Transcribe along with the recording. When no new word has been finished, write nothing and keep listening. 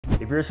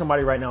you're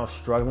somebody right now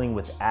struggling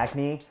with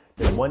acne,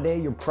 then one day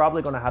you're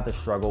probably gonna have to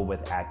struggle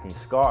with acne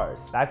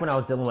scars. Back when I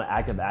was dealing with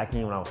active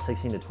acne when I was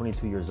 16 to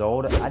 22 years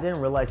old, I didn't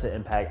realize the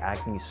impact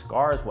acne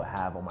scars would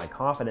have on my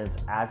confidence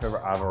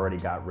after I've already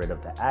got rid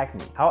of the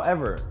acne.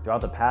 However,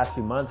 throughout the past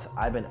few months,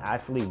 I've been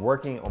actually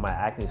working on my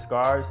acne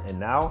scars, and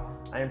now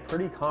I am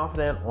pretty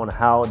confident on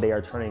how they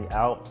are turning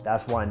out.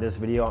 That's why in this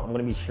video, I'm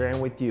gonna be sharing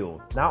with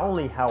you not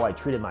only how I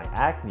treated my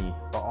acne,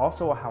 but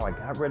also how I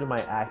got rid of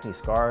my acne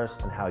scars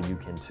and how you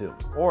can too,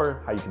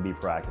 or how you can be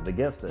proactive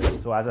against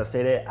it. So as I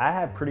stated, I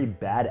had pretty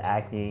bad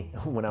acne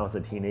when I was a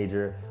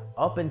teenager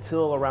up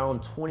until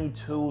around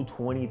 22,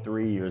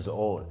 23 years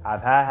old.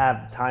 I've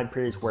had time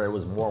periods where it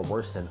was more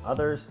worse than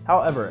others.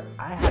 However,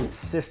 I had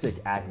cystic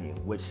acne,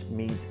 which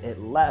means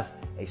it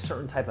left a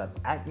certain type of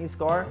acne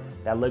scar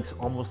that looks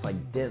almost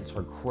like dents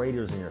or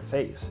craters in your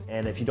face.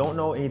 And if you don't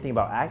know anything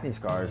about acne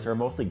scars, there are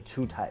mostly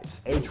two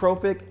types,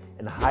 atrophic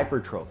and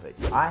hypertrophic.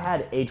 I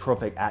had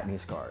atrophic acne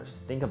scars.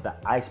 Think of the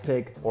ice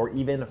pick or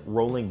even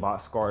rolling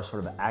box scars,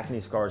 sort of acne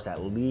scars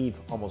that leave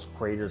almost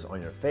craters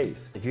on your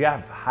face. If you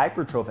have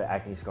hypertrophic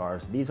acne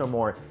scars, these are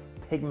more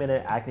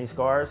pigmented acne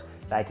scars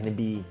that can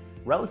be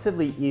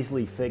relatively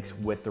easily fixed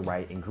with the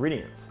right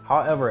ingredients.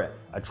 However,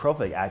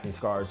 atrophic acne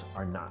scars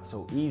are not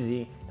so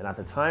easy, and at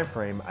the time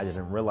frame, I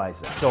didn't realize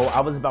that. So I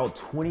was about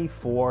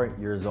 24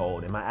 years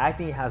old, and my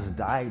acne has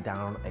died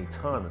down a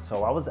ton.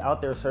 So I was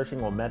out there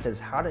searching on methods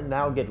how to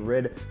now get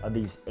rid of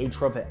these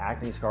atrophic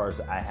acne scars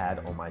that I had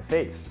on my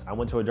face. I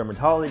went to a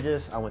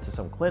dermatologist, I went to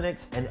some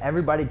clinics, and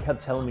everybody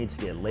kept telling me to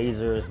get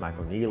lasers,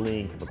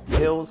 microneedling, chemical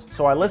pills.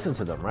 So I listened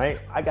to them, right?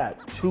 I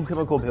got 2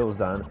 chemical pills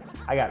done,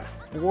 I got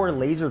 4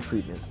 laser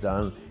treatments done,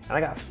 and I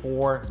got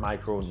 4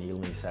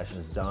 microneedling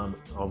sessions done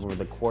over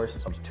the course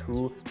of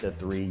 2 to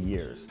 3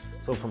 years.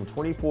 So from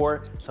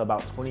 24 to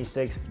about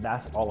 26,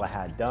 that's all I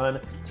had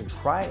done to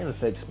try and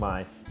fix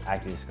my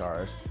acne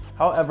scars.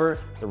 However,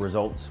 the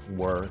results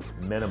were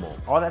minimal.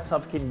 All that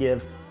stuff can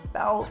give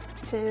about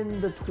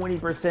 10 to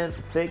 20%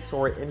 fix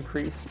or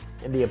increase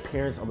in the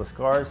appearance of the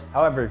scars.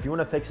 However, if you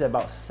want to fix it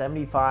about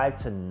 75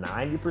 to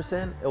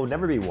 90%, it will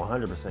never be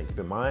 100%. Keep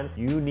in mind,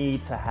 you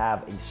need to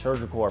have a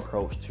surgical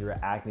approach to your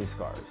acne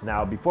scars.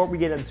 Now, before we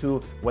get into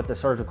what the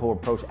surgical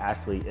approach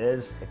actually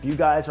is, if you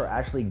guys are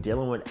actually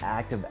dealing with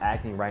active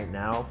acne right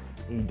now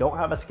and you don't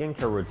have a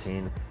skincare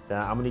routine,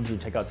 then I'm gonna need you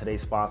to check out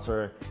today's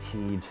sponsor,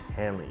 Tiege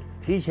Hanley.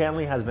 Tiege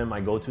Hanley has been my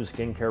go-to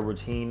skincare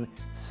routine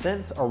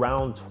since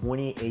around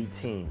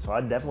 2018. So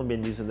I've definitely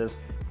been using this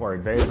for a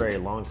very, very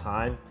long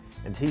time.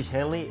 And Tiege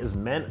Hanley is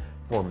meant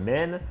for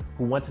men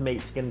who want to make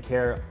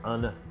skincare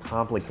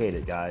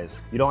uncomplicated, guys.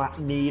 You don't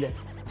need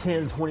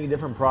 10, 20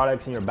 different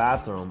products in your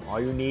bathroom. All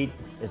you need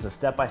is a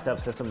step-by-step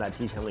system that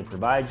Tiege Hanley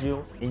provides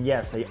you. And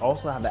yes, they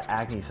also have the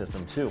acne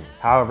system too.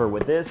 However,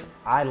 with this,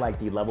 I like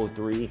the level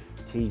 3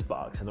 Tiege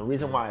box. And the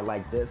reason why I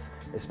like this,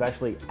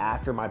 especially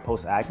after my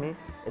post-acne,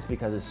 is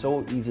because it's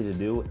so easy to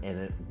do and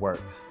it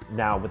works.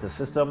 Now with the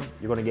system,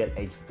 you're gonna get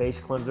a face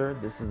cleanser.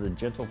 This is a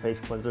gentle face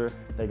cleanser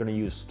that you're gonna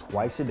use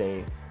twice a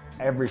day,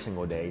 every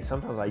single day.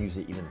 Sometimes I use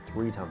it even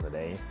 3 times a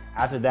day.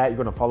 After that, you're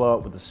gonna follow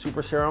up with the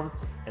super serum.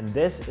 And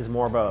this is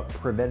more of a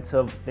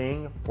preventive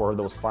thing for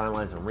those fine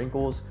lines and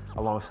wrinkles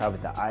alongside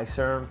with the eye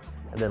serum.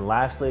 And then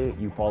lastly,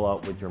 you follow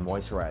up with your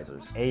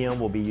moisturizers. AM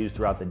will be used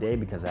throughout the day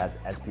because it has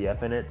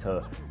SPF in it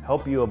to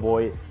help you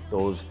avoid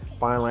those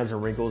fine lines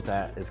and wrinkles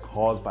that is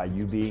caused by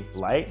UV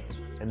light.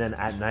 And then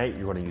at night,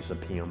 you're gonna use a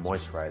PM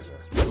moisturizer.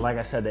 And like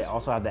I said, they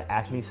also have the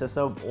acne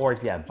system, or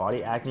if you have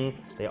body acne,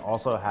 they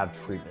also have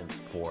treatments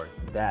for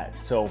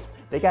that. So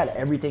they got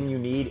everything you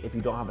need if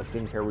you don't have a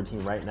skincare routine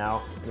right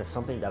now, and it's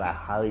something that I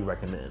highly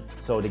recommend.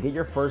 So to get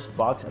your first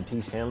box of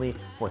Tiege Hanley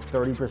for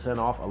 30%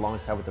 off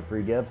alongside with the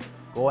free gift,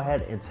 go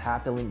ahead and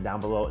tap the link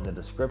down below in the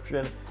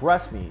description.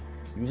 Trust me,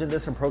 using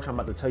this approach I'm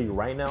about to tell you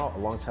right now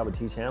alongside with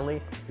Tiege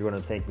Hanley, you're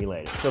gonna thank me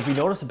later. So if you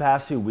notice the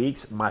past 2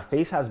 weeks, my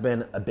face has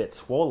been a bit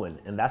swollen,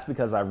 and that's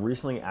because I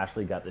recently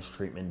actually got this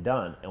treatment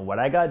done. And what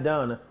I got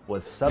done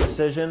was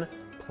subcision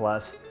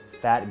plus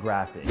fat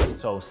grafting.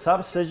 So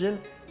subcision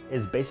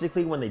is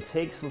basically when they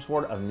take some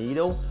sort of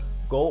needle,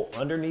 go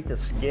underneath the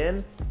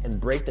skin and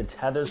break the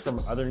tethers from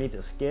underneath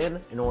the skin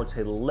in order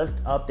to lift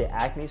up the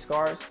acne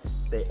scars,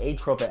 the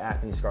atrophic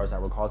acne scars that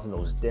were causing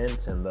those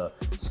dents and the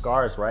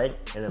scars, right?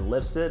 And it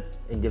lifts it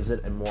and gives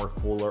it a more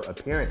fuller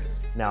appearance.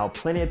 Now,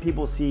 plenty of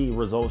people see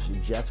results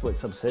just with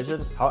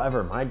subcision.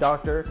 However, my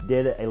doctor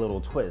did a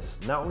little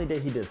twist. Not only did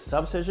he do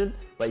subcision,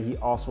 but he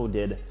also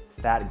did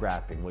fat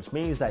grafting, which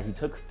means that he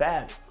took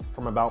fat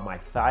from about my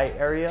thigh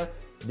area,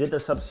 did the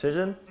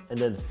subcision, and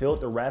then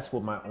filled the rest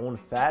with my own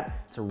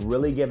fat to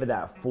really give it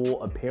that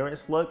full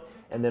appearance look.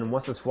 And then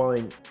once the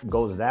swelling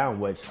goes down,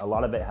 which a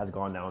lot of it has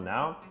gone down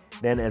now,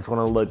 then it's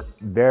gonna look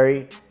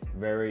very,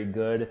 very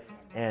good.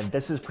 And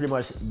this is pretty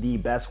much the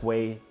best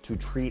way to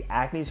treat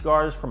acne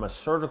scars from a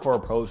surgical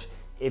approach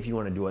if you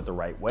want to do it the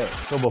right way.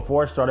 So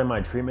before starting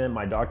my treatment,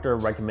 my doctor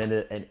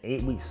recommended an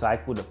 8-week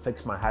cycle to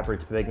fix my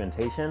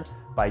hyperpigmentation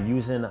by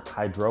using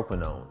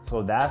hydroquinone.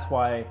 So that's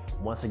why,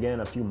 once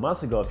again, a few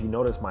months ago, if you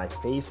notice, my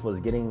face was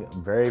getting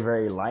very,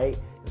 very light.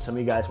 And some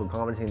of you guys were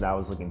commenting that I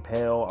was looking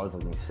pale, I was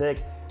looking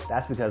sick.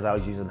 That's because I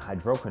was using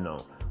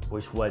hydroquinone,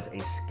 which was a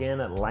skin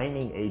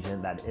lightening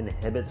agent that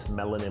inhibits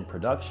melanin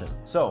production.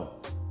 So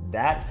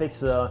that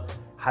fixed the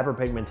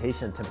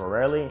hyperpigmentation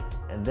temporarily,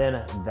 and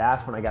then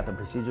that's when I got the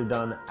procedure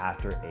done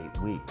after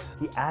 8 weeks.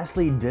 He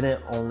actually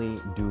didn't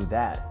only do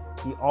that.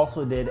 He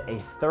also did a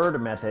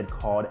third method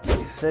called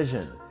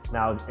excision.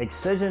 Now,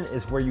 excision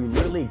is where you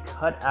literally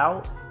cut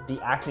out the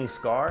acne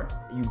scar,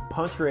 you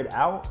puncture it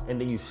out,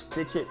 and then you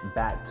stitch it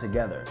back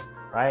together,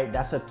 right?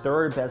 That's the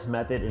third best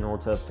method in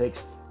order to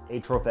fix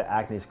atrophic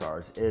acne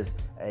scars, is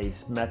a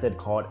method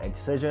called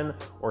excision,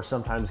 or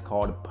sometimes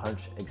called punch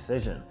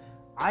excision.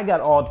 I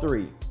got all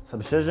three: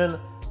 subcision,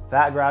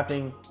 fat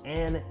grafting,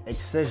 and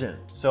excision.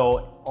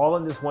 So all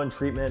in this one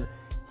treatment,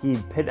 he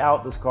picked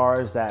out the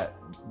scars that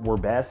were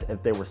best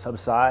if they were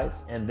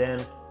subsized, and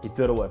then he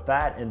filled it with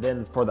fat. And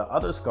then for the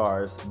other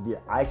scars, the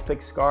ice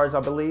pick scars, I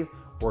believe,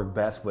 work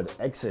best with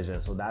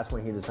excision. So that's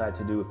when he decided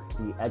to do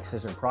the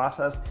excision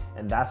process.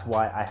 And that's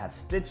why I had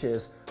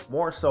stitches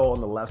more so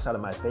on the left side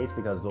of my face,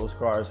 because those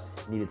scars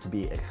needed to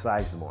be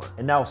excised more.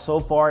 And now so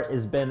far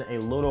it's been a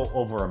little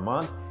over a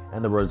month,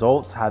 and the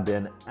results have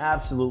been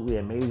absolutely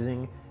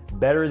amazing.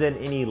 Better than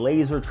any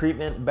laser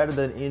treatment, better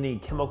than any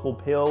chemical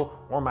pill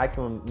or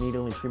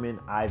microneedling treatment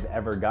I've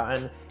ever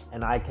gotten.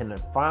 And I can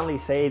finally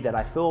say that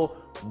I feel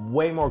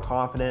way more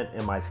confident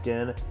in my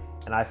skin.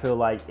 And I feel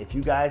like if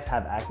you guys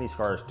have acne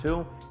scars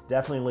too,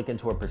 definitely look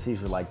into a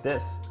procedure like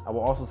this. I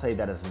will also say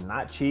that it's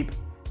not cheap.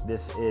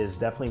 This is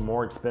definitely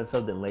more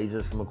expensive than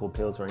lasers, chemical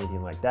pills, or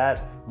anything like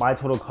that. My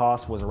total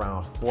cost was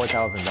around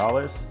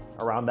 $4,000,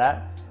 around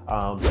that.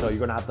 So you're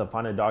gonna have to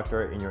find a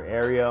doctor in your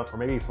area, or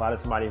maybe fly to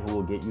somebody who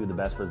will get you the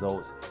best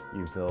results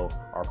you feel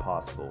are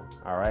possible.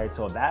 All right,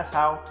 so that's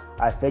how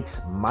I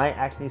fix my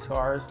acne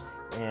scars.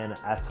 And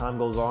as time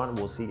goes on,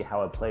 we'll see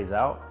how it plays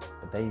out.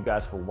 But thank you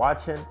guys for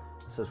watching.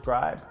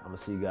 Subscribe. I'm gonna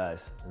see you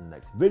guys in the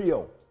next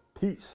video. Peace.